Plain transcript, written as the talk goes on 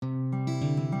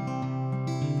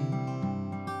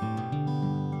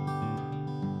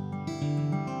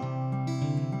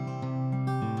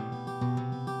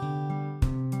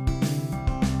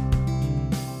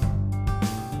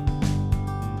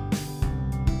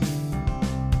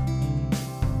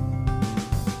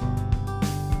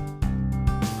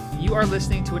You are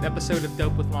listening to an episode of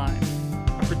Dope with Lime,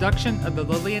 a production of the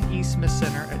Lillian E. Smith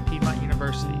Center at Piedmont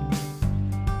University.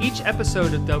 Each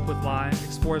episode of Dope with Lime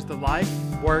explores the life,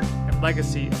 work, and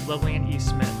legacy of Lillian E.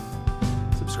 Smith.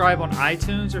 Subscribe on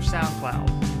iTunes or SoundCloud,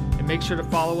 and make sure to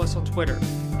follow us on Twitter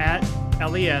at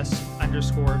LES_center.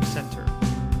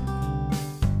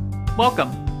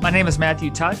 Welcome. My name is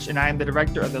Matthew Touch, and I am the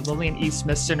director of the Lillian E.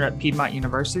 Smith Center at Piedmont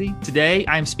University. Today,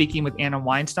 I am speaking with Anna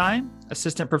Weinstein,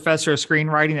 assistant professor of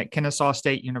screenwriting at Kennesaw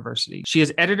State University. She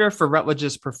is editor for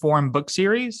Routledge's Perform book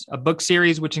series, a book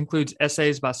series which includes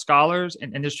essays by scholars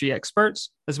and industry experts,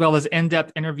 as well as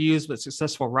in-depth interviews with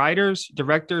successful writers,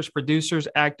 directors, producers,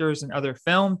 actors, and other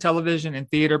film, television, and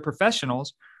theater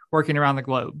professionals working around the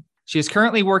globe. She is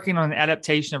currently working on an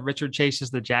adaptation of Richard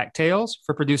Chase's The Jack Tales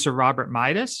for producer Robert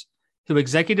Midas, who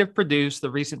executive produced the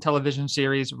recent television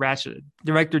series Ratched.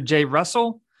 Director Jay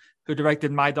Russell, who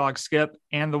directed My Dog Skip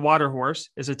and The Water Horse,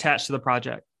 is attached to the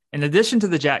project. In addition to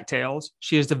The Jack Tales,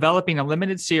 she is developing a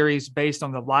limited series based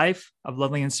on the life of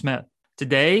Lillian Smith.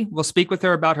 Today, we'll speak with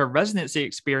her about her residency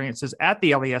experiences at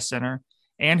the LES Center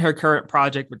and her current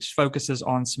project, which focuses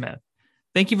on Smith.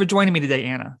 Thank you for joining me today,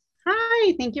 Anna.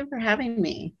 Hi, thank you for having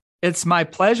me. It's my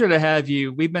pleasure to have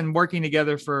you. We've been working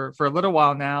together for a little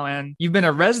while now, and you've been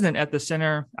a resident at the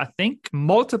center, I think,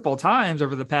 multiple times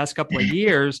over the past couple of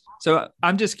years. So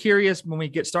I'm just curious, when we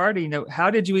get started,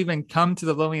 how did you even come to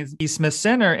the Lillian E. Smith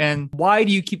Center, and why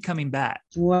do you keep coming back?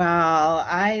 Well,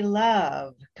 I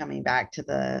love coming back to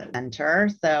the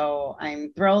center. So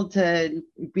I'm thrilled to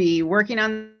be working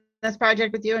on this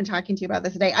project with you and talking to you about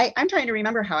this today. I'm trying to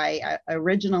remember how I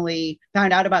originally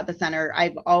found out about the center.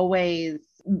 I'm always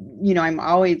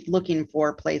looking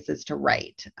for places to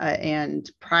write. And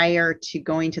prior to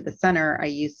going to the center, I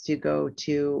used to go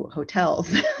to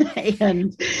hotels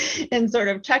and sort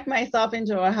of check myself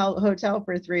into a hotel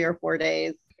for 3 or 4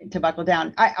 days to buckle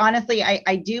down.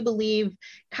 I do believe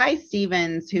Kai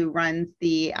Stevens, who runs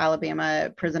the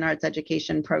Alabama Prison Arts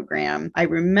Education Program, I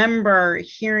remember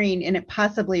hearing, and it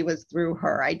possibly was through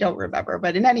her, I don't remember,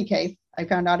 but in any case, I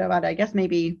found out about it, I guess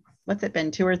maybe, what's it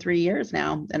been, 2 or 3 years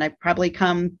now? And I've probably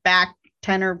come back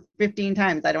 10 or 15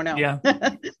 times. I don't know. Yeah.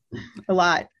 A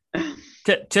lot.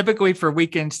 Typically for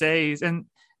weekend stays. And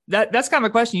that's kind of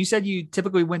a question. You said you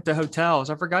typically went to hotels.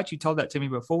 I forgot you told that to me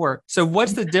before. So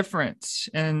what's the difference?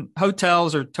 And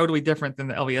hotels are totally different than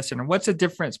the LES Center. What's the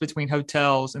difference between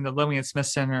hotels and the Lillian Smith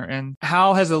Center? And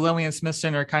how has the Lillian Smith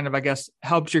Center kind of,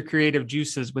 helped your creative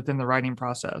juices within the writing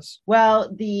process?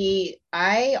 Well,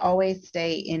 I always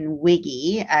stay in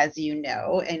Wiggy, as you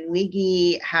know, and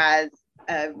Wiggy has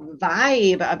a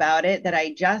vibe about it that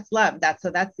I just love. That's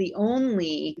the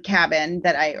only cabin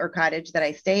or cottage that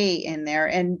I stay in there.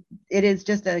 And it is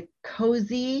just a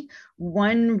cozy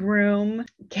 1-room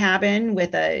cabin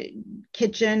with a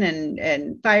kitchen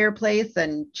and fireplace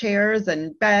and chairs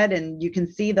and bed. And you can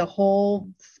see the whole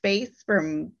space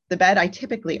from the bed. I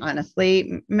typically,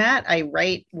 honestly, Matt, I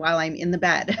write while I'm in the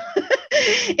bed.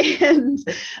 And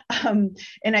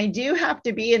I do have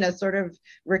to be in a sort of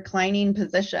reclining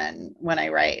position when I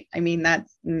write. I mean, that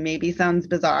maybe sounds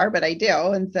bizarre, but I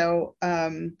do. And so,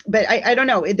 but I don't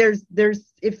know.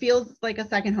 It feels like a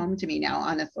second home to me now,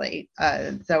 honestly.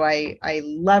 So I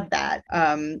love that.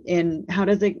 And how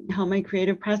does it help my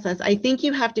creative process? I think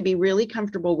you have to be really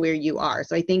comfortable where you are.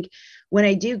 So I think when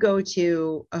I do go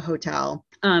to a hotel,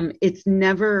 it's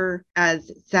never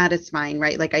as satisfying,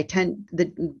 right?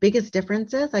 The biggest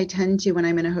difference is when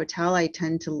I'm in a hotel, I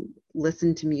tend to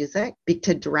listen to music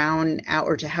to drown out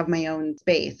or to have my own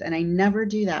space. And I never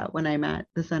do that when I'm at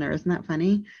the center. Isn't that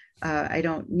funny? I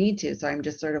don't need to. So I'm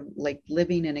just sort of like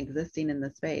living and existing in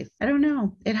the space. I don't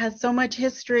know. It has so much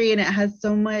history and it has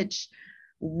so much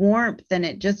warmth, and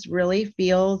it just really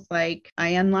feels like I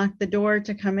unlock the door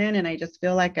to come in and I just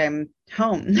feel like I'm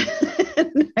home.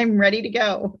 I'm ready to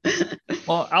go.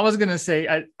 Well, I was going to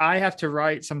say, I have to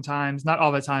write sometimes, not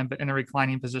all the time, but in a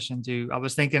reclining position too. I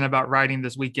was thinking about writing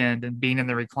this weekend and being in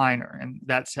the recliner, and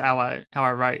that's how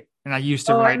I write. And I used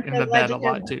to write in the bed a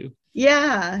lot too.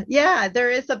 Yeah. There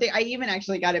is something. I even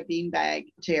actually got a beanbag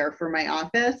chair for my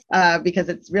office because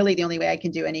it's really the only way I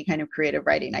can do any kind of creative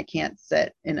writing. I can't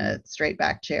sit in a straight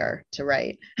back chair to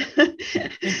write.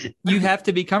 You have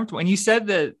to be comfortable. And you said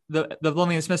that the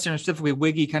Lillian Smith Center, specifically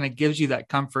Wiggy, kind of gives you that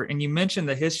comfort. And you mentioned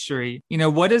the history.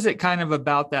 What is it kind of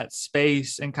about that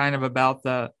space and kind of about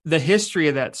the history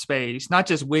of that space, not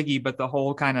just Wiggy, but the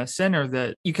whole kind of center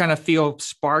that you kind of feel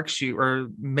sparks you, or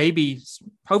maybe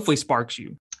hopefully sparks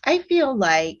you? I feel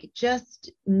like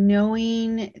just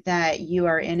knowing that you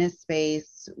are in a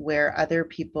space where other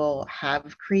people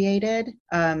have created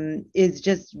is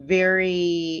just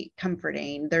very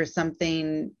comforting. There's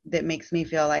something that makes me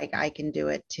feel like I can do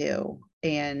it too.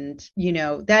 And,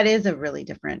 that is a really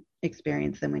different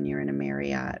experience than when you're in a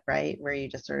Marriott, right? Where you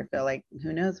just sort of feel like,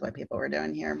 who knows what people were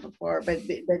doing here before. But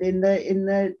in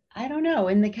the I don't know,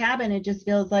 in the cabin, it just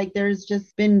feels like there's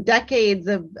just been decades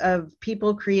of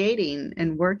people creating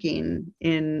and working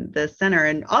in the center.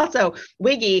 And also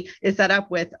Wiggy is set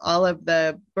up with all of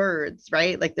the birds,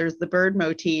 right? Like there's the bird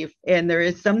motif, and there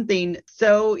is something,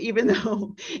 so even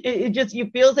though it just, you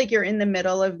feels like you're in the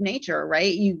middle of nature,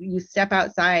 right? You step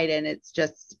outside and it's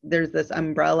just, there's this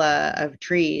umbrella of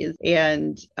trees,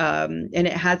 and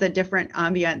it has a different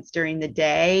ambiance during the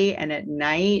day and at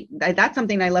night. That's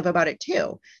something I love about it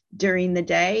too. During the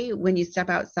day, when you step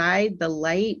outside, the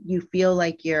light, you feel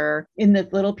like you're in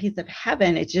this little piece of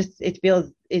heaven. It's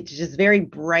just very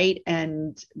bright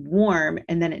and warm.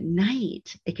 And then at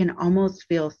night, it can almost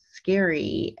feel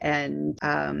scary and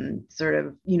sort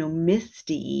of,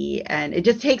 misty. And it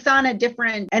just takes on a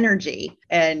different energy.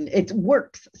 And it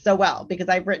works so well because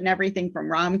I've written everything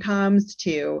from rom-coms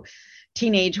to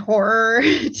teenage horror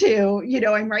to,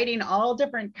 I'm writing all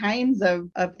different kinds of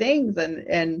things.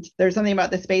 And there's something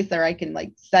about the space there. I can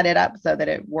like set it up so that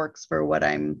it works for what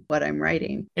I'm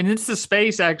writing. And it's the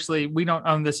space, actually, we don't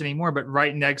own this anymore, but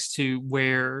right next to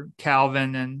where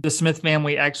Calvin and the Smith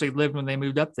family actually lived when they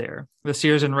moved up there. The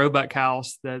Sears and Roebuck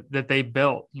house that they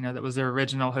built, that was their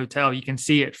original hotel. You can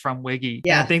see it from Wiggy.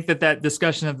 Yeah. And I think that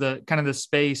discussion of the kind of the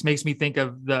space makes me think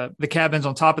of the cabins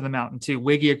on top of the mountain too.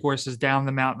 Wiggy, of course, is down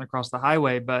the mountain across the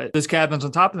highway, but those cabins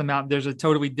on top of the mountain, there's a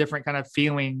totally different kind of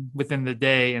feeling within the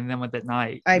day and then with at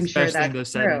night. I'm sure especially that's in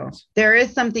those true. settings. There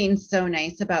is something so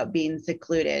nice about being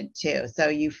secluded too. So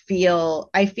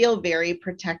I feel very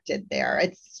protected there.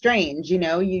 It's strange,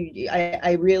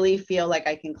 I really feel like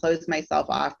I can close myself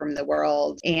off from the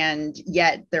world, and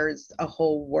yet there's a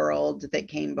whole world that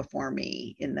came before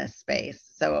me in this space.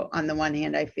 So on the one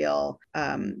hand, I feel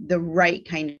the right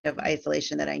kind of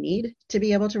isolation that I need to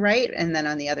be able to write. And then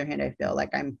on the other hand, I feel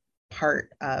like I'm part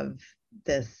of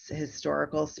this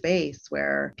historical space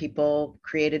where people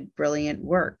created brilliant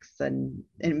works, and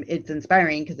it's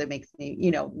inspiring because it makes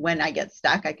me, when I get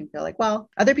stuck, I can feel like, well,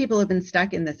 other people have been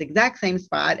stuck in this exact same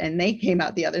spot and they came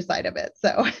out the other side of it.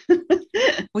 So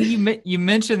well, you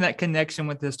mentioned that connection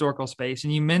with the historical space,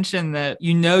 and you mentioned that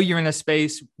you're in a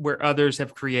space where others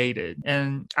have created,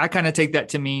 and I kind of take that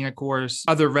to mean, of course,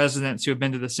 other residents who have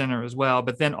been to the center as well,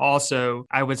 but then also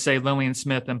I would say Lillian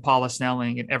Smith and Paula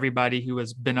Snelling and everybody who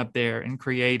has been up there and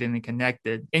created and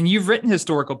connected. And you've written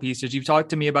historical pieces. You've talked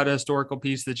to me about a historical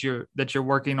piece that you're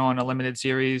working on, a limited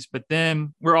series, but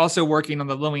then we're also working on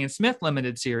the Lillian Smith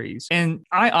limited series. And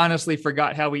I honestly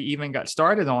forgot how we even got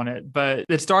started on it, but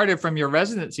it started from your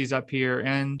residencies up here.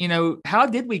 And, how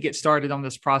did we get started on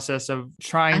this process of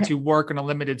trying to work on a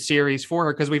limited series for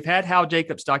her? Because we've had Hal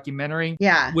Jacobs documentary,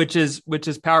 yeah, which is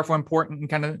powerful, important, and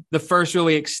kind of the first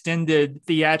really extended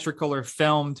theatrical or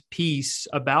filmed piece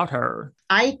about her.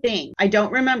 I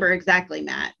don't remember exactly,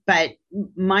 Matt, but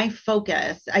my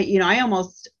focus, I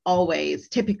almost always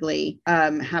typically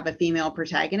have a female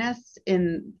protagonist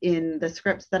in the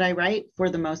scripts that I write for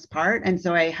the most part. And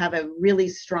so I have a really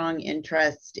strong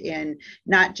interest in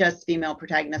not just female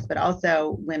protagonists, but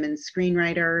also women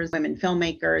screenwriters, women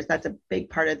filmmakers. That's a big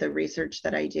part of the research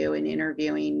that I do in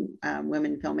interviewing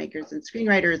women filmmakers and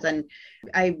screenwriters. And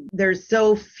there's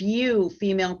so few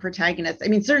female protagonists. I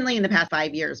mean, certainly in the past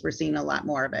 5 years, we're seeing a lot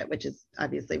more of it, which is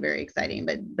obviously very exciting,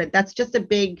 but that's just a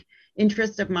big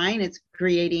interest of mine. It's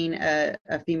creating a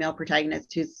female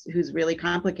protagonist who's really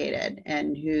complicated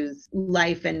and whose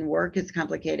life and work is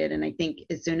complicated. And I think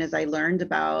as soon as I learned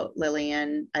about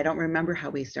Lillian, I don't remember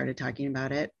how we started talking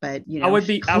about it, but I would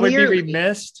be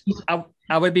remiss.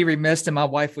 I would be remiss, and my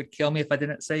wife would kill me if I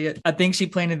didn't say it. I think she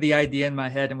planted the idea in my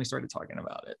head and we started talking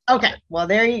about it. Okay. Well,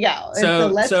 there you go.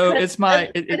 So it's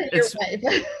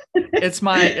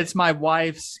my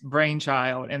wife's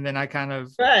brainchild. And then I kind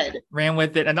of ran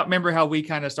with it. I don't remember how we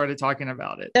kind of started talking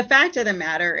about it. The fact of the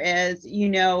matter is,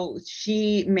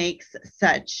 she makes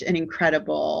such an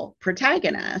incredible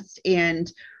protagonist, and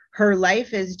her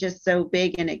life is just so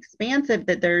big and expansive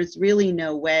that there's really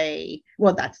no way.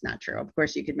 Well, that's not true. Of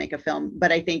course, you could make a film, but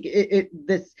I think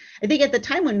I think at the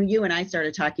time when you and I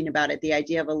started talking about it, the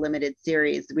idea of a limited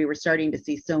series, we were starting to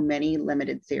see so many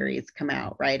limited series come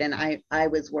out, right? And I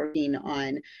was working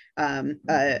on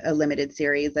a limited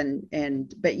series,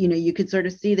 but you could sort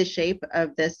of see the shape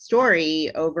of this story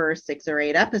over 6 or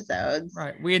 8 episodes.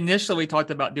 Right. We initially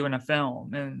talked about doing a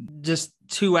film, and just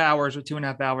 2 hours or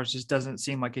 2.5 hours just doesn't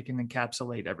seem like it can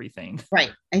encapsulate everything.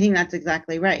 Right. I think that's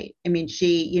exactly right. I mean,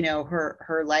 she,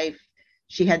 her life,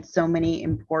 she had so many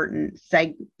important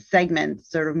segments,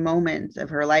 sort of moments of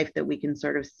her life that we can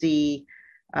sort of see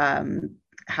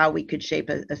how we could shape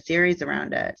a series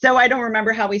around it. So I don't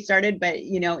remember how we started, but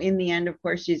in the end, of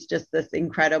course, she's just this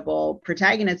incredible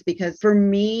protagonist, because for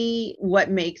me, what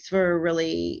makes for a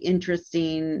really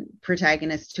interesting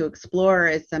protagonist to explore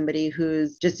is somebody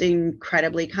who's just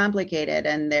incredibly complicated,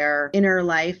 and their inner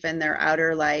life and their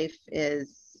outer life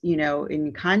is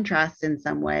in contrast in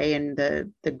some way, and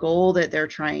the goal that they're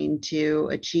trying to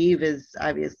achieve is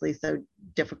obviously so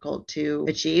difficult to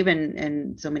achieve,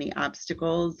 and so many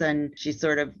obstacles, and she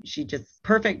just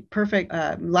perfect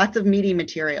lots of meaty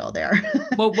material there.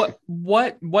 Well,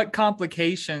 what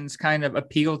complications kind of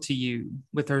appeal to you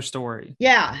with her story?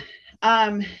 Yeah.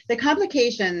 The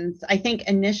complications, I think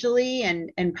initially,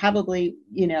 and probably,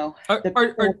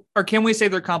 or can we say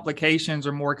they're complications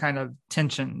or more kind of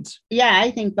tensions? Yeah,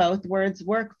 I think both words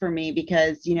work for me,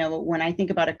 because, when I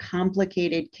think about a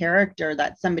complicated character,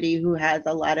 that's somebody who has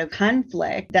a lot of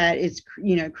conflict that is,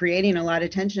 creating a lot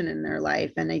of tension in their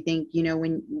life. And I think,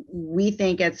 when we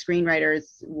think as screenwriters,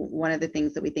 one of the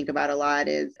things that we think about a lot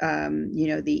is,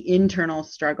 the internal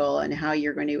struggle and how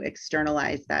you're going to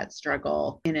externalize that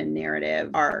struggle in a narrative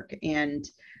arc. And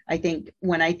I think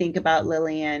when I think about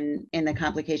Lillian and the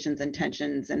complications and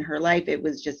tensions in her life, it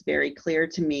was just very clear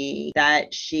to me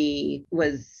that she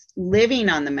was living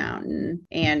on the mountain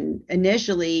and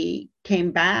initially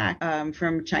came back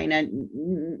from China,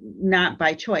 not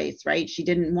by choice, right? She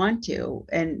didn't want to.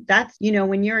 And that's,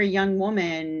 when you're a young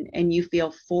woman and you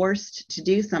feel forced to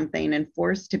do something and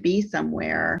forced to be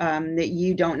somewhere that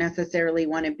you don't necessarily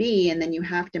want to be, and then you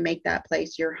have to make that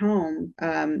place your home,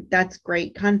 that's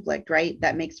great conflict, right?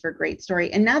 That makes for a great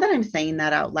story. And now that I'm saying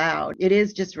that out loud, it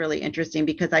is just really interesting,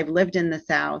 because I've lived in the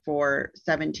South for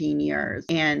 17 years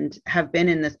and have been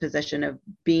in this position of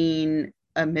being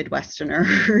a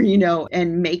Midwesterner,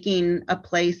 and making a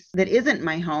place that isn't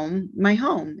my home,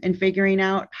 and figuring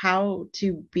out how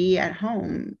to be at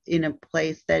home in a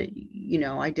place that,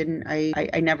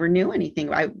 I never knew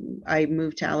anything. I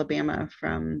moved to Alabama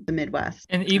from the Midwest.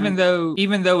 And even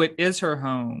though it is her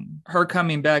home, her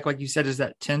coming back, like you said, is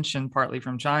that tension partly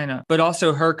from China, but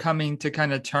also her coming to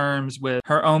kind of terms with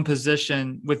her own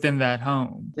position within that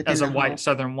home as a white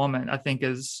Southern woman, I think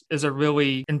is a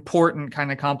really important kind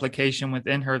of complication within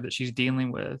her that she's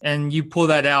dealing with. And you pull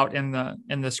that out in the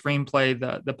screenplay,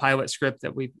 the pilot script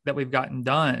that we've gotten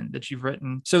done, that you've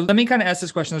written. So let me kind of ask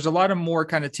this question. There's a lot of more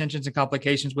kind of tensions and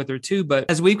complications with her too, but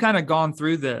as we've kind of gone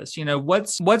through this,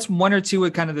 what's one or two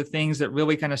of kind of the things that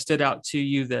really kind of stood out to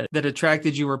you that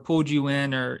attracted you or pulled you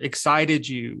in or excited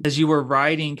you as you were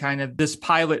writing kind of this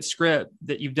pilot script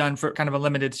that you've done for kind of a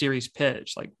limited series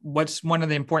pitch? Like, what's one of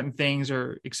the important things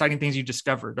or exciting things you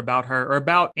discovered about her or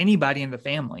about anybody in the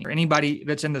family or anybody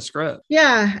that's in the script?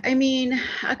 Yeah, I mean,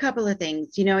 a couple of things.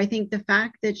 I think the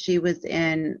fact that she was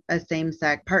in a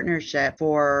same-sex partnership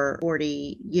for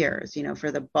 40 years,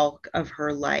 for the bulk of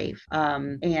her life,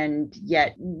 and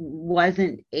yet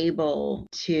wasn't able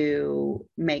to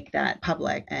make that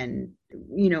public, and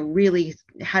really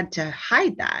had to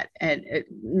hide that and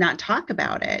not talk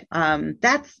about it.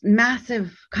 That's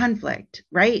massive conflict,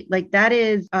 right? Like that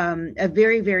is a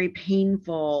very, very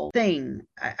painful thing.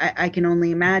 I can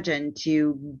only imagine,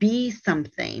 to be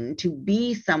something, to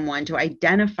be someone, to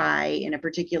identify in a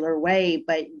particular way,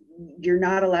 but you're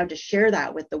not allowed to share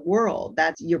that with the world.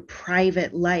 That's your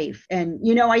private life. And,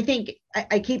 I think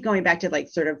I keep going back to like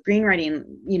sort of screenwriting,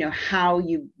 how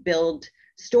you build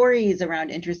stories around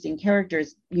interesting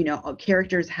characters.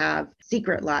 Characters have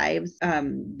secret lives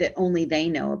that only they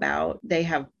know about. They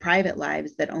have private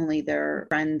lives that only their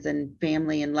friends and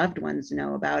family and loved ones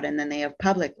know about. And then they have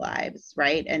public lives,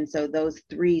 right? And so those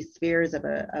three spheres of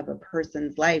a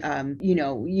person's life,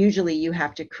 usually you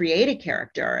have to create a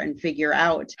character and figure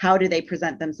out how do they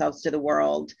present themselves to the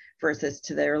world versus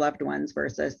to their loved ones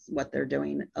versus what they're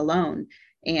doing alone.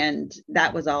 And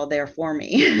that was all there for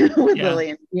me with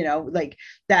Lillian, like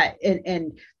that.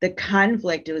 And the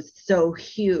conflict was so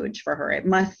huge for her. It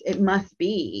must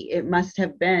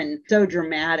have been so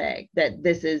dramatic that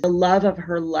this is the love of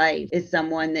her life, is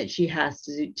someone that she has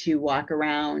to walk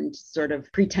around sort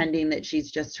of pretending that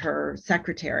she's just her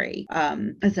secretary.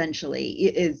 Essentially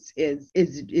is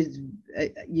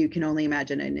you can only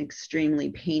imagine, an extremely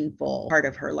painful part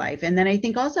of her life. And then I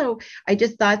think also, I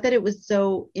just thought that it was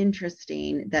so interesting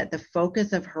fascinating that the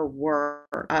focus of her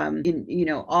work,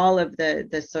 in all of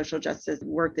the social justice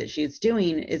work that she's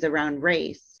doing, is around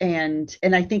race. And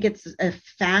I think it's a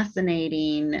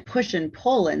fascinating push and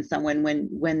pull in someone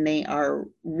when they are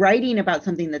writing about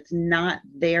something that's not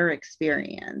their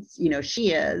experience.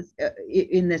 She is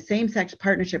in the same-sex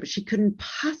partnership, but she couldn't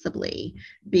possibly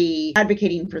be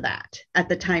advocating for that at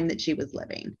the time that she was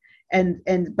living.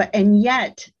 And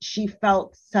yet she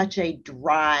felt such a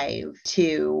drive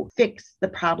to fix the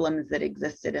problems that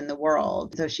existed in the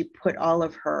world. So she put all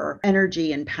of her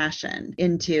energy and passion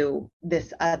into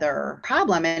this other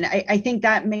problem. And I think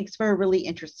that makes for a really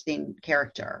interesting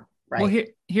character, right? Well,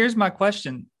 here's my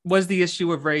question. Was the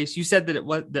issue of race, you said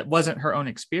that wasn't her own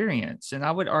experience. And I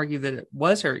would argue that it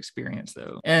was her experience,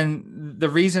 though. And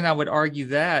the reason I would argue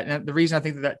that, and the reason I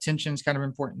think that tension is kind of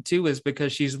important too, is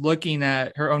because she's looking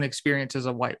at her own experience as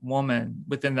a white woman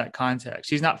within that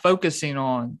context. She's not focusing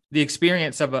on the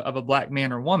experience of a Black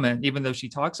man or woman, even though she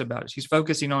talks about it. She's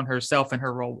focusing on herself and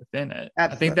her role within it.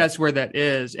 Absolutely. I think that's where that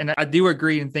is. And I do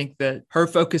agree and think that her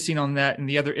focusing on that and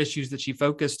the other issues that she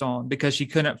focused on, because she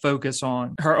couldn't focus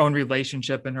on her own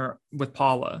relationship and her with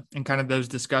Paula and kind of those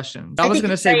discussions. I was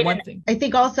going to say one thing. I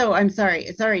think also, I'm sorry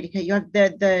to cut you off,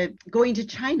 the going to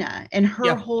China and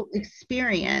her whole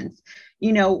experience.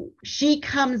 She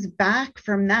comes back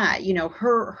from that.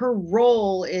 Her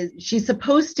role is, she's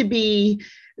supposed to be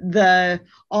the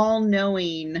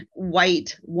all-knowing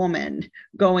white woman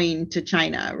going to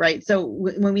China, right? So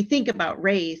when we think about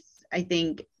race, I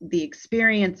think the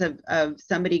experience of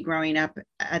somebody growing up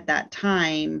at that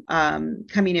time,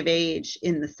 coming of age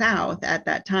in the South at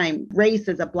that time, race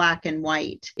is a black and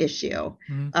white issue.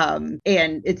 Mm-hmm.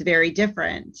 And it's very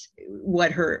different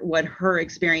what her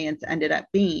experience ended up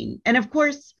being. And of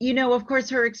course,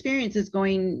 her experience is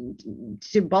going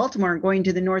to Baltimore and going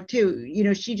to the North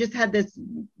too. She just had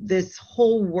this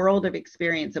whole world of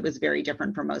experience that was very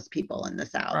different from most people in the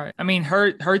South. Right. I mean,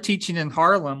 her teaching in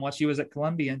Harlem while she was at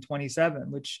Columbia in 27,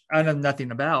 which I know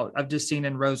nothing about. I've just seen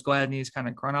in Rose Gladney's kind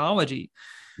of chronology.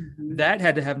 Mm-hmm. That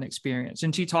had to have an experience.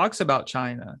 And she talks about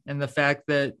China and the fact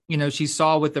that, she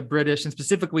saw what the British and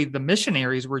specifically the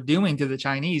missionaries were doing to the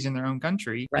Chinese in their own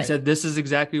country. Right. And said, this is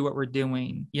exactly what we're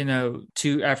doing,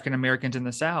 to African Americans in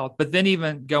the South. But then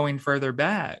even going further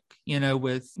back,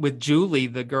 with Julie,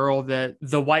 the girl that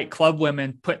the white club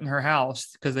women put in her house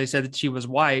because they said that she was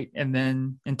white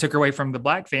and took her away from the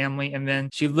Black family. And then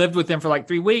she lived with them for like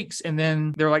 3 weeks. And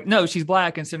then they're like, no, she's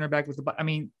Black, and sent her back with the Black. I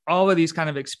mean, all of these kind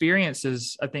of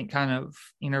experiences, I think, kind of,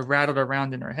 rattled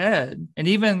around in her head, and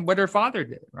even what her father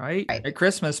did, right. At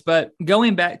Christmas. But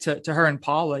going back to her and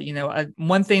Paula,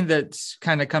 one thing that's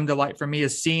kind of come to light for me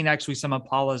is seeing actually some of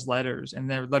Paula's letters and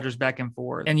their letters back and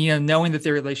forth, and, knowing that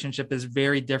their relationship is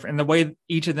very different. And the way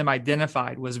each of them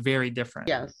identified was very different.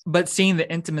 Yes. But seeing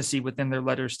the intimacy within their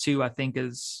letters too, I think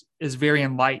is very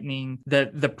enlightening.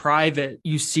 That the private,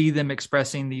 you see them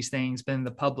expressing these things, but in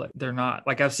the public, they're not.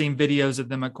 Like, I've seen videos of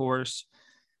them, of course,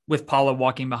 with Paula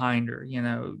walking behind her,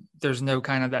 there's no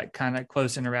that kind of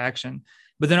close interaction.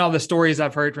 But then all the stories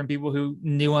I've heard from people who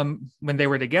knew them when they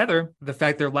were together, the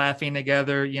fact they're laughing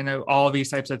together, all of these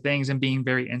types of things and being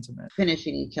very intimate.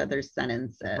 Finishing each other's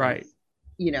sentences. Right.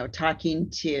 Talking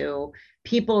to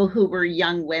people who were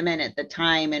young women at the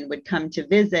time and would come to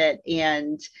visit,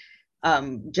 and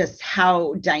just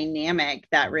how dynamic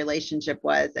that relationship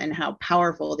was and how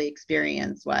powerful the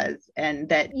experience was. And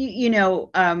that,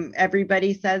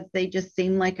 everybody says they just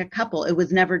seemed like a couple. It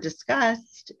was never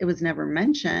discussed. It was never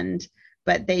mentioned,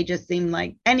 but they just seemed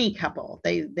like any couple.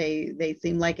 They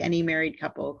seemed like any married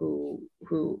couple who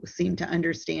seemed to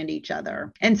understand each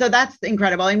other. And so that's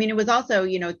incredible. I mean, it was also,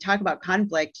 talk about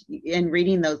conflict in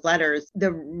reading those letters,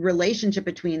 the relationship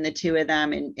between the two of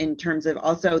them in terms of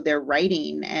also their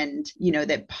writing, and,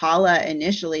 that Paula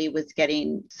initially was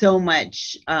getting so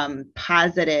much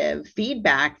positive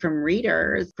feedback from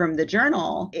readers from the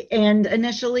journal, and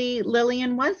initially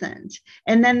Lillian wasn't.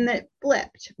 And then that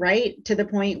flipped, right, to the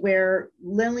point where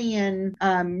Lillian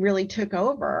really took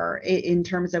over in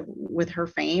terms of with her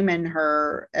fame and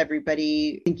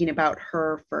everybody thinking about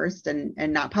her first and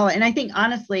not Paula. And I think,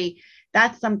 honestly,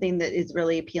 that's something that is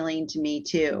really appealing to me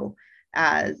too,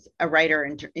 as a writer,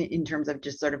 in terms of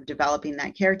just sort of developing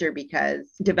that character,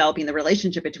 because developing the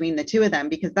relationship between the two of them,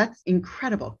 because that's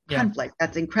incredible conflict.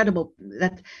 That's incredible.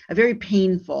 That's a very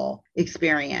painful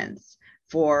experience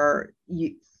for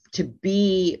you to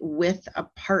be with a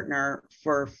partner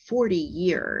for 40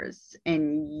 years,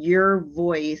 and your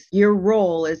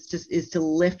role is to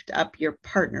lift up your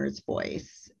partner's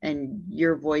voice, and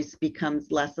your voice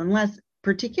becomes less and less,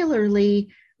 particularly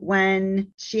when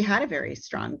she had a very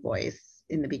strong voice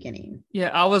in the beginning. Yeah,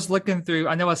 I was looking through,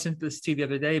 I know I sent this to you the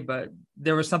other day, but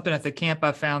there was something at the camp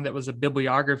I found that was a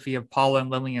bibliography of Paula and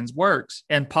Lillian's works.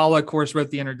 And Paula, of course,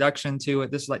 wrote the introduction to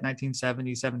it. This is like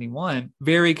 1970, 71.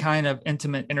 Very kind of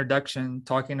intimate introduction,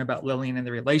 talking about Lillian and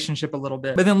the relationship a little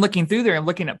bit. But then looking through there and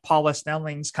looking at Paula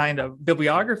Snelling's kind of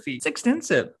bibliography, it's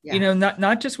extensive. Yeah. You know,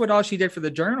 not just what all she did for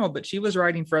the journal, but she was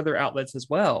writing for other outlets as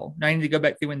well. Now, I need to go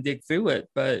back through and dig through it.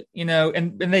 But, you know,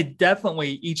 and they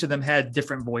definitely, each of them had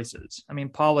different voices. I mean,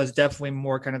 Paula's definitely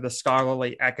more kind of the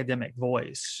scholarly academic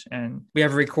voice. And we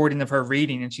have a recording of her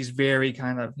reading, and she's very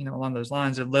kind of, you know, along those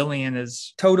lines. And Lillian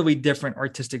is totally different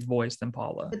artistic voice than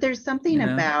Paula. But there's something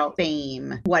about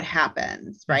fame, what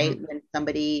happens, right? Mm-hmm. When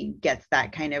somebody gets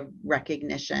that kind of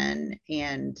recognition.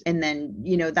 And then,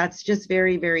 you know, that's just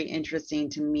very, very interesting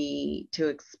to me to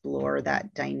explore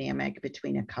that dynamic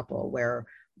between a couple where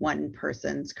one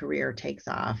person's career takes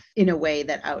off in a way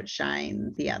that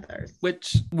outshines the others.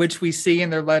 Which we see in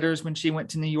their letters when she went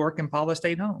to New York and Paula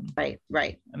stayed home.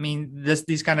 Right. I mean,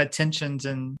 these kind of tensions,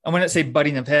 and I wouldn't say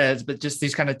butting of heads, but just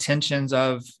these kind of tensions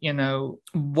of, you know,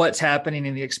 what's happening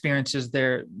in the experiences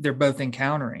they're both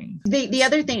encountering.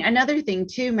 Another thing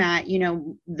too, Matt, you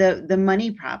know, the money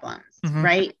problems. Mm-hmm.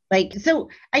 Right. Like, so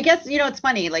I guess, you know, it's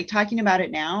funny, like talking about it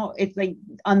now, it's like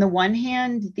on the one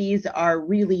hand, these are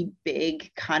really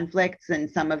big conflicts, and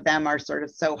some of them are sort of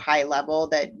so high level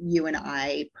that you and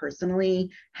I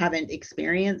personally haven't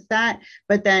experienced that.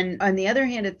 But then on the other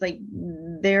hand, it's like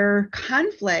their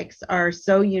conflicts are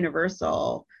so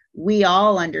universal. We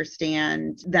all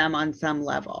understand them on some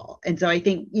level. And so I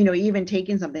think, you know, even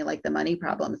taking something like the money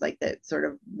problems, like that sort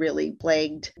of really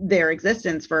plagued their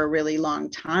existence for a really long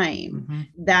time,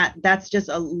 mm-hmm. that's just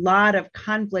a lot of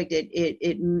conflict.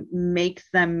 It makes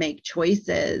them make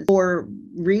choices for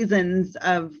reasons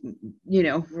of, you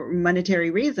know,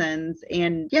 monetary reasons.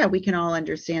 And yeah, we can all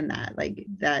understand that, like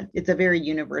that it's a very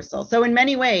universal. So in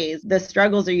many ways, the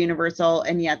struggles are universal,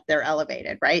 and yet they're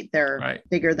elevated, right? They're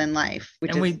bigger than life,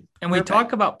 which And we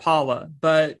talk about Paula,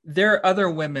 but there are other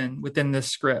women within this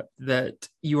script that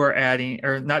you are adding,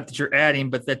 or not that you're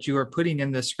adding, but that you are putting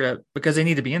in this script because they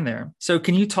need to be in there. So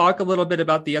can you talk a little bit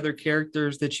about the other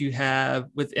characters that you have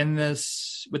within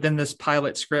this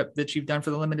pilot script that you've done for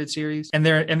the limited series, and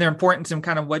their importance and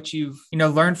kind of what you've, you know,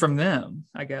 learned from them,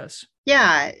 I guess?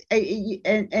 Yeah.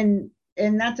 And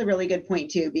that's a really good point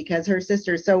too, because her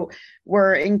sisters, so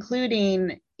we're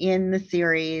including in the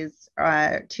series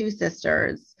two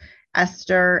sisters,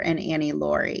 Esther and Annie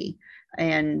Laurie.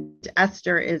 And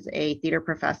Esther is a theater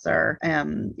professor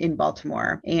in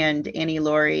Baltimore, and Annie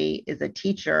Laurie is a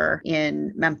teacher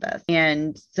in Memphis.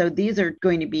 And so these are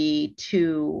going to be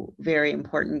two very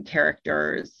important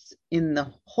characters in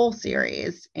the whole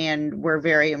series, and were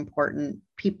very important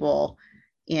people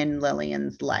in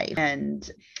Lillian's life. And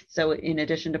so in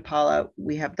addition to Paula,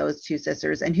 we have those two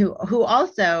sisters, and who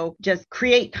also just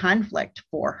create conflict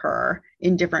for her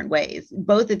in different ways.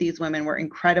 Both of these women were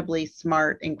incredibly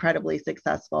smart, incredibly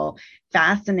successful,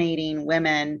 fascinating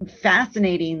women,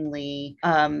 fascinatingly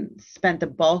spent the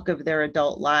bulk of their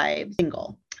adult lives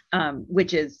single,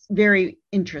 which is very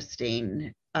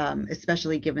interesting,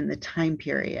 especially given the time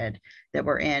period that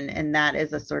we're in. And that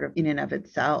is a sort of in and of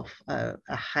itself a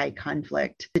high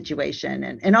conflict situation,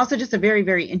 and also just a very,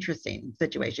 very interesting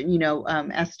situation. You know,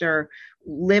 Esther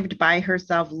lived by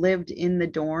herself, lived in the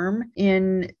dorm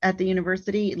at the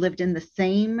university, lived in the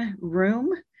same room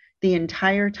the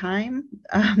entire time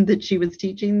that she was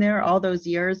teaching there, all those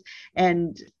years.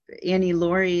 And Annie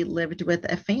Laurie lived with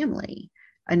a family,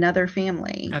 another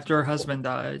family. After her husband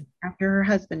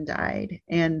died.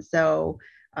 And so,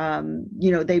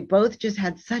 you know, they both just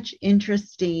had such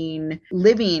interesting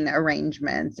living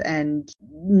arrangements and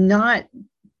not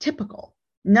typical.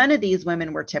 None of these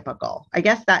women were typical. I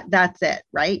guess that's it,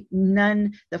 right?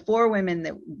 The four women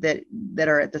that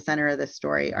are at the center of this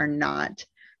story are not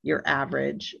your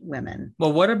average women.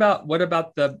 Well, what about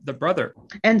the brother?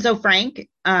 And so Frank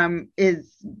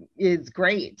is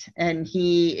great, and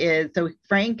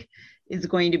Frank is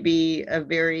going to be a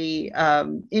very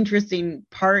interesting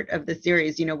part of the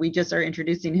series. You know, we just are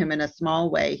introducing him in a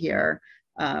small way here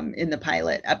in the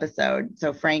pilot episode.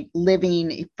 So Frank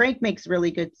makes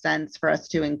really good sense for us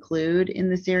to include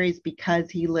in the series because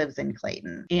he lives in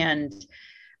Clayton. And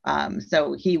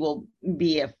so he will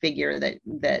be a figure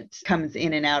that comes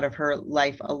in and out of her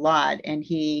life a lot. And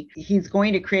he's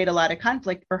going to create a lot of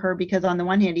conflict for her, because on the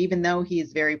one hand, even though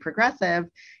he's very progressive,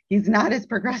 he's not as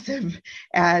progressive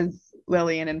as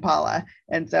Lillian and Paula.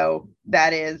 And so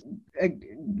that is a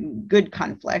good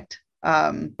conflict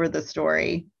for the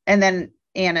story. And then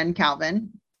Anna and Calvin,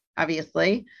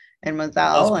 obviously, and Those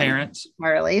Moselle and parents.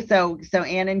 Marley. So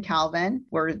Anne and Calvin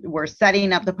were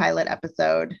setting up the pilot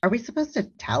episode. Are we supposed to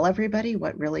tell everybody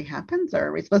what really happens, or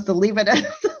are we supposed to leave it as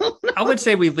I would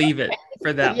say we leave it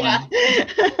for that one.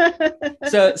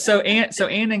 So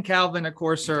Anne and Calvin, of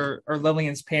course, are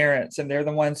Lillian's parents, and they're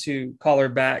the ones who call her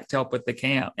back to help with the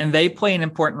camp. And they play an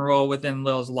important role within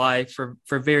Lil's life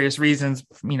for various reasons,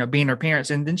 being her parents.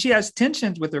 And then she has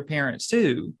tensions with her parents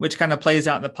too, which kind of plays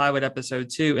out in the pilot episode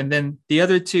too. And then the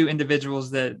other two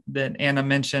individuals that Anna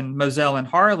mentioned, Moselle and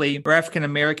Harley, are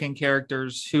African-American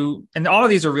characters who, and all of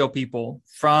these are real people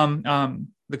from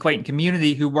the Clayton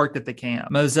community who worked at the camp.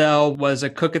 Moselle was a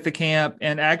cook at the camp,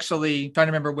 and actually trying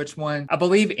to remember which one, I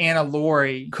believe Anna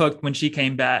Laurie cooked when she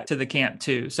came back to the camp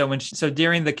too. So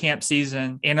during the camp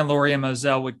season, Anna Laurie and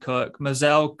Moselle would cook.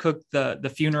 Moselle cooked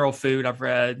the funeral food, I've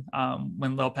read,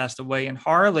 when Lil passed away. And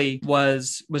Harley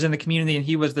was in the community, and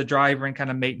he was the driver and kind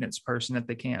of maintenance person at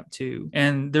the camp too.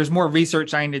 And there's more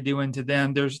research I need to do into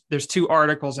them. There's two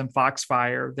articles in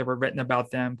Foxfire that were written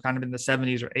about them kind of in the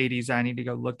 70s or 80s I need to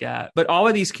go look at. But all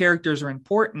of these characters are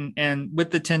important, and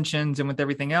with the tensions and with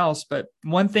everything else. But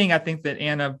one thing I think that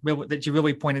that you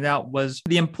really pointed out was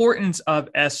the importance of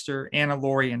Esther, Anna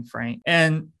Laurie, and Frank.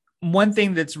 And one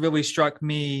thing that's really struck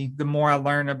me the more I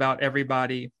learn about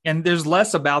everybody, and there's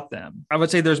less about them. I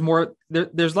would say there's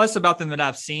less about them than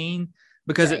I've seen,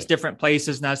 because it's different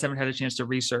places and I just haven't had a chance to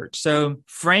research. So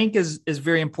Frank is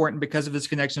very important because of his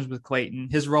connections with Clayton,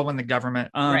 his role in the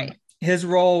government. His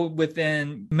role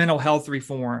within mental health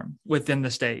reform within the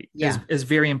state is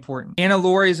very important. Anna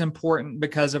Laurie is important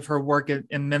because of her work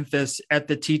in Memphis at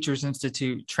the Teachers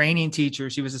Institute, training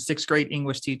teachers. She was a 6th grade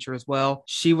English teacher as well.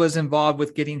 She was involved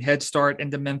with getting Head Start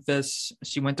into Memphis.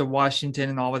 She went to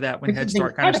Washington and all of that when Head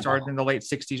Start kind of started in the late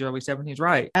 60s, early 70s.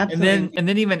 Right. Absolutely. And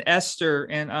then even Esther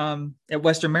at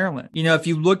Western Maryland. If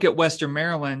you look at Western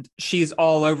Maryland, she's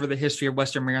all over the history of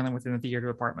Western Maryland within the theater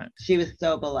department. She was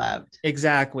so beloved.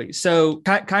 Exactly. So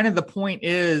kind of the point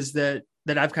is that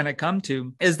I've kind of come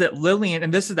to is that Lillian,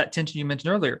 and this is that tension you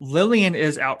mentioned earlier, Lillian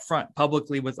is out front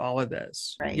publicly with all of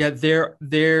this. Right. Yet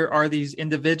there are these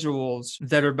individuals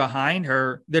that are behind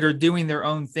her that are doing their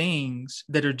own things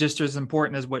that are just as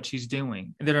important as what she's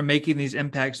doing, that are making these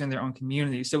impacts in their own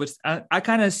community. So I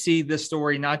kind of see this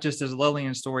story not just as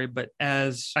Lillian's story, but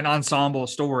as an ensemble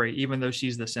story, even though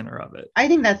she's the center of it. I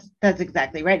think that's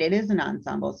exactly right. It is an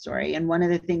ensemble story. And one of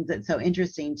the things that's so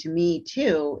interesting to me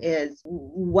too is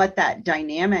what that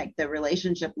dynamic, the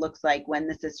relationship looks like when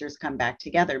the sisters come back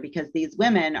together, because these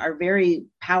women are very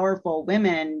powerful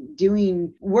women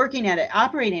working at it,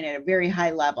 operating at a very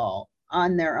high level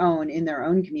on their own in their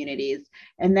own communities.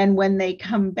 And then when they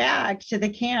come back to the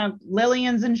camp,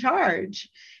 Lillian's in charge.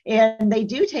 And they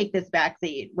do take this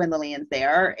backseat when Lillian's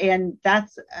there. And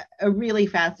that's a really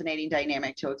fascinating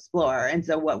dynamic to explore. And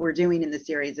so what we're doing in the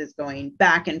series is going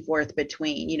back and forth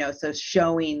between, so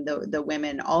showing the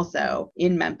women also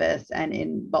in Memphis and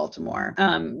in Baltimore,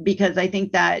 because I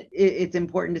think that it's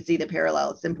important to see the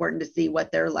parallels. It's important to see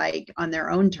what they're like on their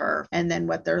own turf, and then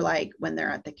what they're like when they're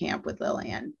at the camp with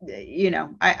Lillian.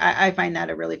 I find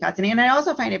that a really fascinating. And I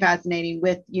also find it fascinating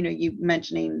with, you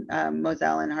mentioning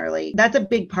Moselle and Harley. That's a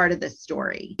big part of the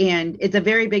story. And it's a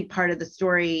very big part of the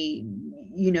story,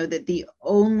 that the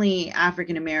only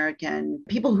African-American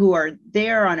people who are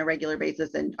there on a regular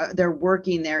basis, and they're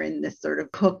working there in this sort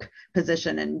of cook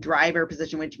position and driver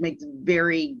position, which makes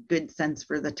very good sense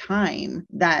for the time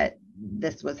that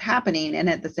this was happening. And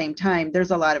at the same time,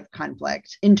 there's a lot of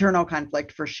conflict, internal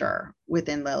conflict for sure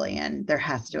within Lillian. There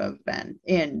has to have been.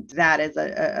 And that is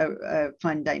a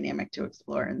fun dynamic to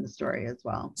explore in the story as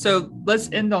well. So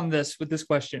let's end on this with this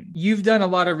question. You've done a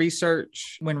lot of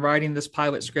research when writing this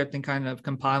pilot script and kind of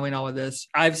compiling all of this.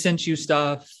 I've sent you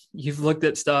stuff. You've looked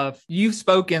at stuff. You've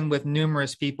spoken with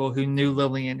numerous people who knew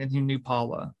Lillian and who knew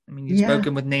Paula. I mean, you've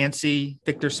spoken with Nancy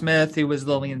Victor Smith, who was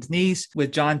Lillian's niece,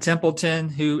 with John Templeton,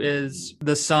 who is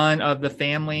the son of the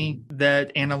family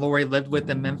that Anna Laurie lived with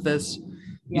in Memphis.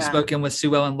 You've spoken with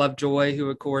Sue Ellen Lovejoy, who,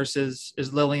 of course, is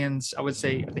Lillian's, I would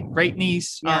say, I think, great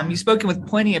niece. You've spoken with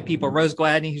plenty of people. Rose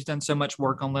Gladney, who's done so much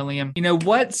work on Lillian.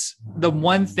 What's the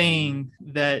one thing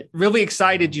that really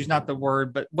excited you is not the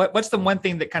word, but what's the one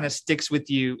thing that kind of sticks with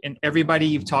you and everybody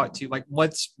you've talked to? Like,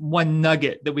 what's one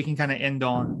nugget that we can kind of end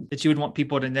on that you would want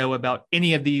people to know about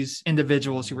any of these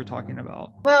individuals who we're talking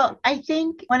about? Well, I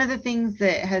think one of the things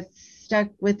that has stuck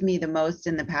with me the most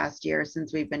in the past year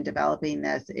since we've been developing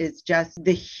this is just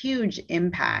the huge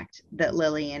impact that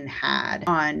Lillian had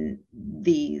on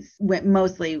these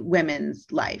mostly women's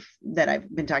life that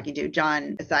I've been talking to,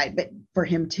 John aside, but for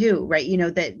him too, right?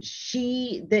 That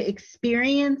the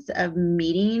experience of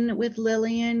meeting with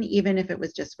Lillian, even if it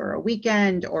was just for a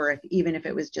weekend or even if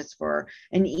it was just for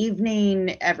an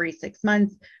evening every 6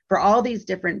 months, for all these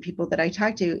different people that I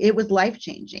talked to, it was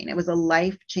life-changing. It was a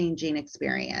life-changing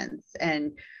experience.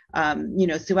 And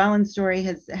Sue Ellen's story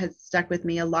has stuck with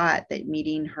me a lot, that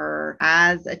meeting her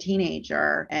as a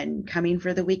teenager and coming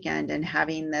for the weekend and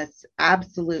having this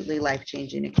absolutely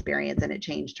life-changing experience. And it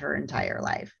changed her entire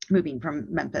life, moving from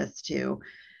Memphis to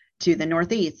the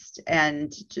Northeast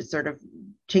and just sort of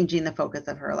changing the focus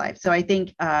of her life. So I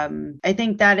think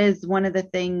that is one of the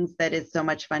things that is so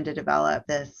much fun to develop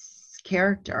this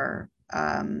character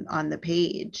on the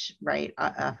page, right,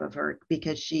 off of her,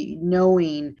 because she,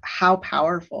 knowing how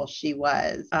powerful she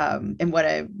was, and what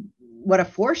a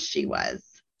force she was,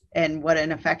 and what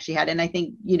an effect she had. And I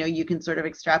think, you can sort of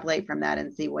extrapolate from that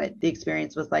and see what the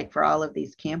experience was like for all of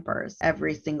these campers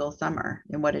every single summer,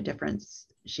 and what a difference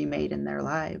she made in their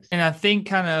lives. And I think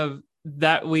kind of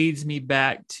that leads me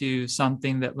back to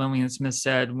something that Lillian Smith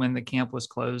said when the camp was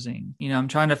closing. I'm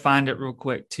trying to find it real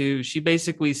quick too. She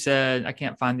basically said, I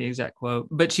can't find the exact quote,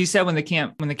 but she said when the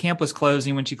camp was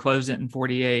closing, when she closed it in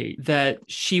 48, that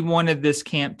she wanted this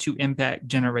camp to impact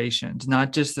generations,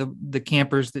 not just the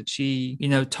campers that she,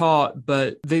 taught,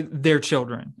 but their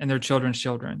children and their children's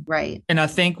children. Right. And I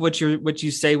think what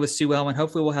you say with Sue Ellen,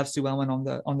 hopefully we'll have Sue Ellen on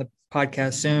the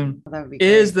podcast soon,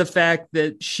 is the fact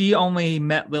that she only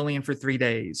met Lillian for 3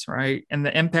 days, right? And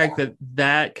the impact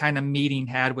that kind of meeting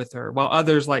had with her, while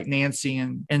others like Nancy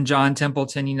and John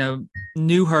Templeton,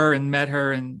 knew her and met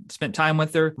her and spent time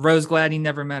with her. Rose Gladney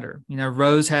never met her.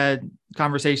 Rose had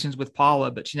conversations with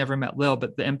Paula, but she never met Lil,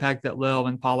 but the impact that Lil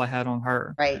and Paula had on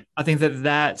her. Right. I think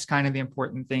that's kind of the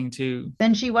important thing too.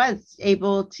 Then she was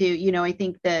able to, I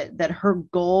think that her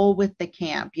goal with the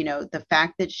camp, the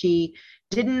fact that she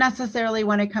didn't necessarily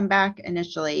want to come back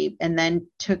initially, and then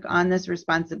took on this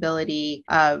responsibility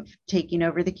of taking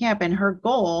over the camp. And her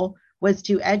goal was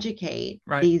to educate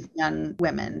these young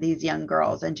women, these young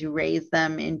girls, and to raise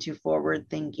them into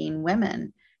forward-thinking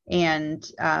women. And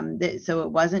so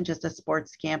it wasn't just a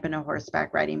sports camp and a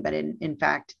horseback riding, but in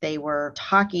fact, they were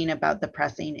talking about the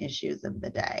pressing issues of the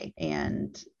day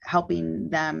and helping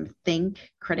them think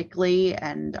critically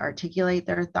and articulate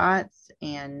their thoughts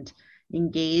and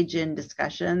engage in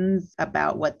discussions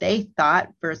about what they thought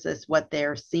versus what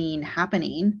they're seeing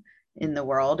happening in the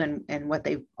world and what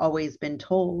they've always been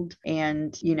told.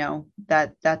 And,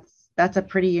 that's a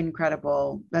pretty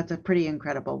incredible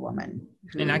woman.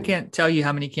 And I can't tell you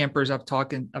how many campers I've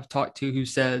talked to who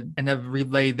said and have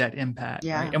relayed that impact.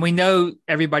 Yeah. Right? And we know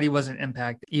everybody wasn't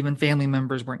impacted. Even family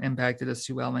members weren't impacted, as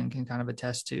Sue Ellen can kind of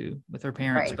attest to with her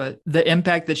parents. Right. But the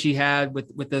impact that she had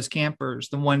with those campers,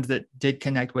 the ones that did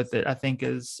connect with it, I think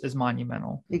is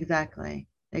monumental. Exactly.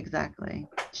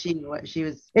 She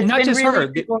was. And not just really her.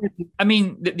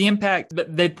 The impact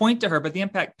that they point to her, but the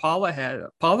impact Paula had.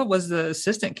 Paula was the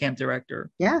assistant camp director.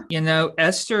 Yeah.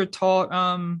 Esther taught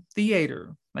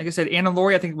theater. Like I said, Anna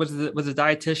Laurie, I think was a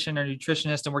dietitian or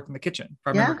nutritionist and worked in the kitchen, if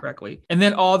I remember correctly. And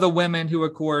then all the women who,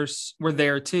 of course, were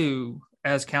there too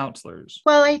as counselors.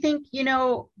 Well, I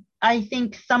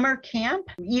think summer camp,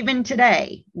 even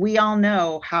today, we all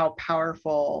know how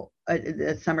powerful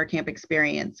a summer camp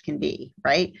experience can be,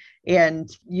 right? And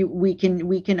we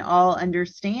can all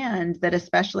understand that,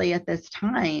 especially at this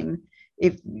time,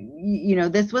 if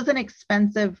this was an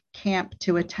expensive camp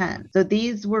to attend. So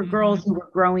these were girls who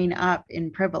were growing up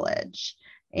in privilege.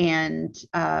 And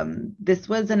this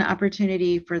was an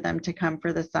opportunity for them to come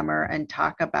for the summer and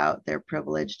talk about their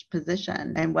privileged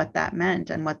position and what that meant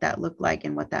and what that looked like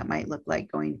and what that might look like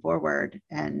going forward.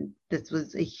 And this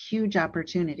was a huge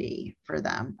opportunity for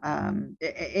them,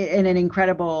 in an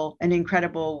incredible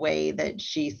way that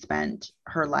she spent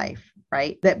her life,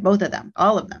 right? That both of them,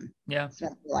 all of them, spent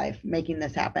their life making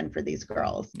this happen for these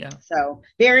girls. Yeah. So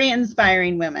very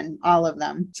inspiring women, all of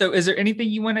them. So is there anything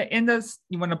you want to end us?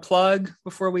 You want to plug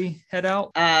before we head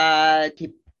out?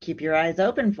 Keep your eyes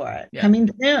open for it. Yeah. Coming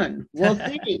soon. We'll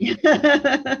see.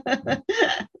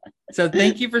 So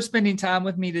thank you for spending time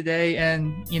with me today.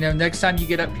 And, next time you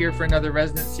get up here for another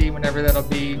residency, whenever that'll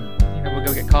be, we'll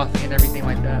go get coffee and everything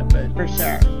like that. But for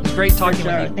sure. It's great talking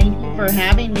with you. Thank you for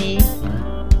having me.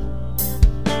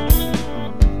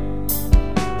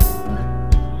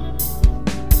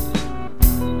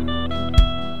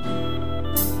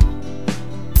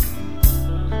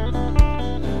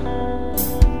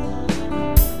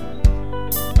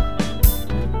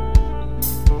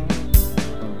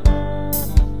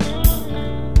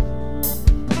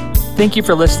 Thank you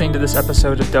for listening to this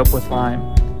episode of Dope with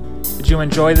Lime. Did you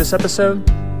enjoy this episode?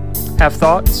 Have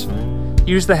thoughts?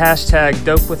 Use the hashtag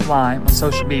 #DopeWithLime on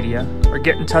social media or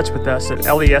get in touch with us at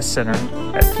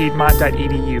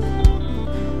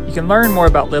lescenter@piedmont.edu. You can learn more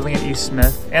about Lillian E.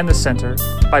 Smith and the Center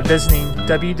by visiting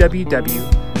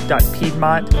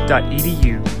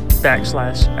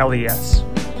www.piedmont.edu/LES.